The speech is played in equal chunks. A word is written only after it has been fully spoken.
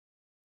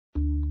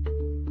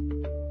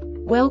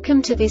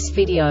Welcome to this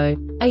video.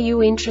 Are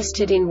you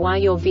interested in why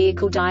your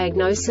vehicle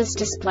diagnosis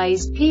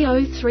displays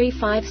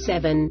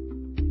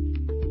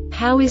P0357?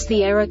 How is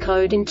the error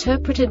code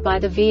interpreted by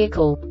the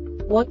vehicle?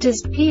 What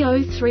does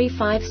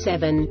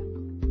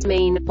P0357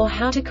 mean, or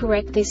how to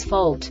correct this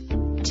fault?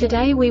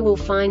 Today we will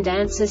find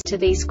answers to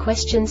these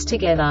questions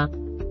together.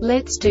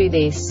 Let's do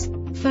this.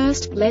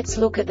 First, let's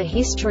look at the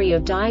history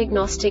of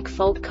diagnostic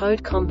fault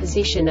code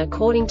composition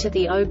according to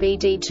the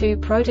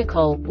OBD2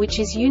 protocol, which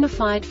is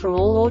unified for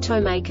all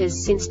automakers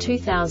since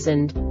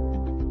 2000.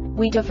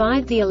 We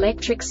divide the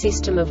electric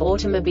system of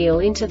automobile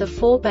into the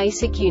four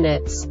basic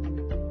units: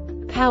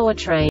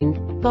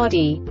 powertrain,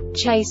 body,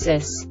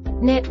 chassis,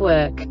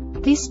 network.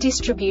 This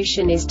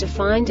distribution is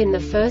defined in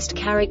the first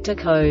character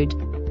code.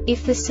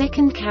 If the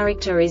second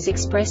character is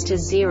expressed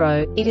as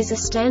 0, it is a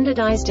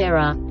standardized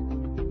error.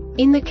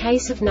 In the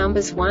case of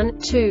numbers 1,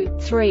 2,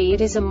 3, it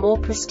is a more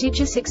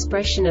prestigious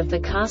expression of the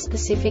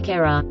car-specific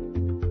error.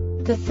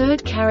 The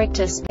third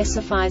character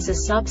specifies a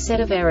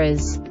subset of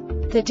errors.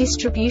 The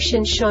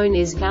distribution shown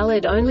is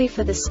valid only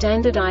for the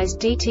standardized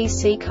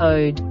DTC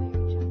code.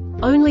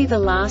 Only the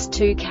last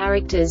two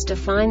characters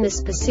define the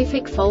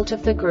specific fault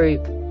of the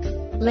group.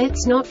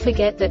 Let's not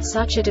forget that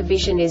such a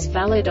division is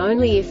valid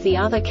only if the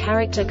other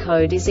character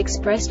code is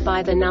expressed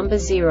by the number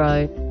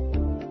 0.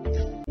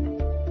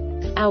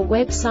 Our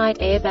website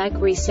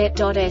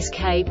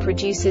airbagreset.sk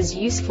produces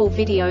useful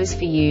videos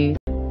for you.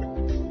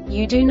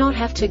 You do not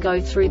have to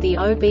go through the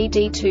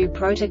OBD2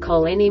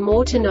 protocol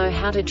anymore to know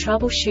how to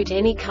troubleshoot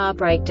any car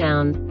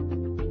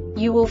breakdown.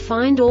 You will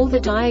find all the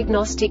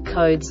diagnostic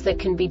codes that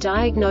can be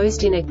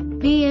diagnosed in a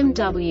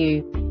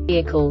BMW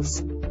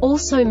vehicles.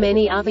 Also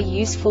many other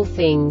useful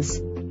things.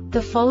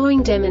 The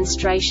following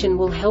demonstration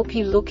will help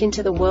you look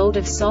into the world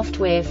of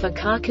software for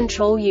car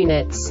control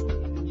units.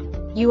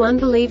 You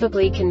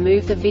unbelievably can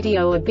move the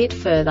video a bit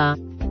further.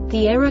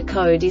 The error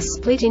code is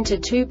split into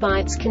 2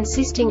 bytes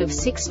consisting of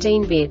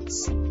 16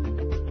 bits.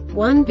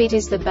 1 bit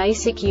is the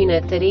basic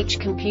unit that each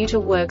computer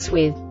works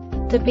with.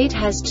 The bit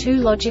has 2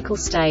 logical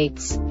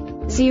states: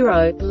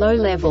 0, low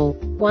level,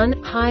 1,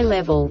 high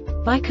level.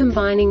 By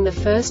combining the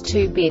first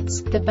 2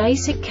 bits, the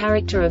basic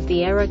character of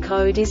the error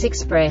code is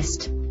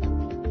expressed.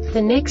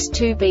 The next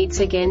 2 beats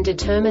again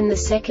determine the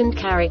second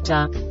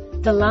character.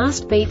 The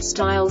last beat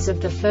styles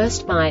of the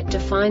first byte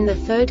define the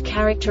third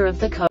character of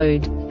the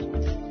code.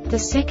 The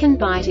second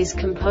byte is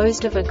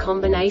composed of a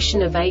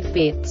combination of 8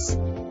 bits.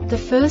 The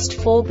first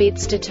 4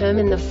 bits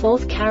determine the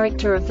fourth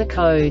character of the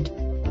code.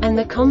 And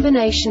the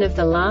combination of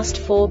the last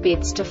 4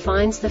 bits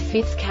defines the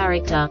fifth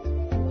character.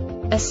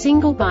 A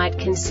single byte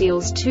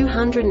conceals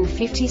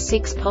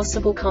 256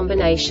 possible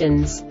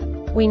combinations.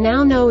 We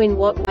now know in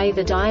what way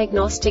the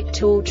diagnostic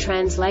tool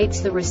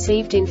translates the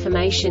received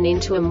information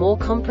into a more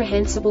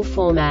comprehensible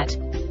format.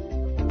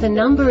 The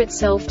number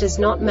itself does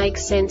not make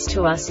sense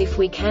to us if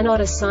we cannot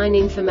assign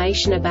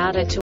information about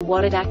it to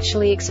what it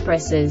actually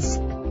expresses.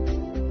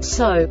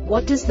 So,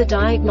 what does the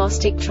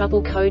Diagnostic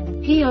Trouble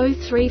Code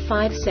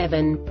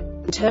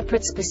P0357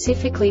 interpret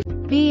specifically for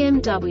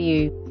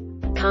BMW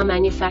car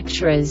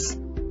manufacturers?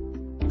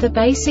 The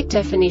basic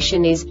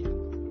definition is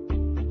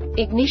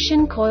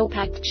Ignition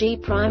Coilpack C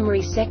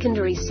primary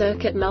secondary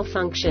circuit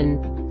malfunction.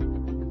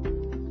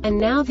 And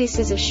now this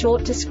is a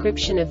short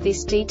description of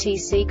this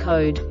DTC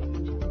code.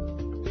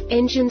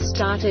 Engine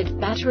started,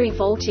 battery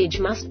voltage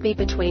must be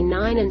between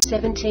 9 and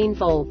 17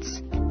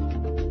 volts.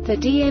 The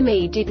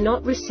DME did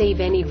not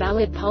receive any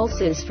valid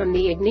pulses from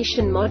the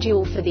ignition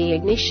module for the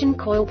Ignition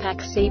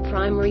Coilpack C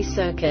primary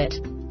circuit.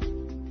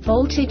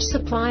 Voltage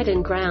supplied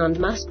and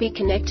ground must be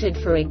connected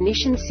for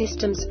ignition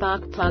system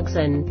spark plugs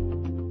and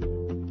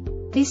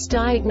this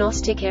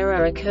diagnostic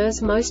error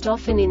occurs most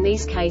often in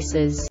these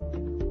cases.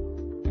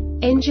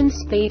 Engine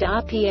speed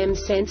RPM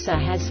sensor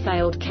has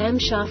failed,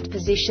 camshaft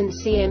position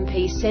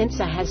CMP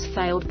sensor has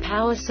failed,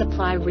 power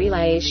supply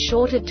relay is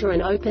shorted to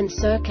an open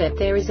circuit,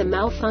 there is a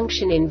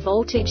malfunction in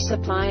voltage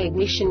supply,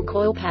 ignition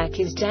coil pack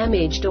is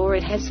damaged or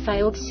it has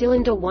failed,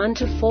 cylinder 1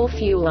 to 4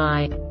 fuel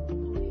eye.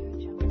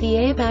 The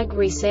Airbag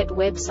Reset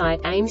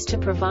website aims to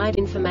provide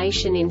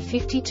information in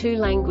 52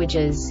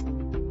 languages.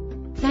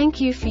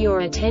 Thank you for your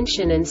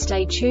attention and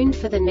stay tuned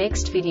for the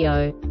next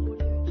video.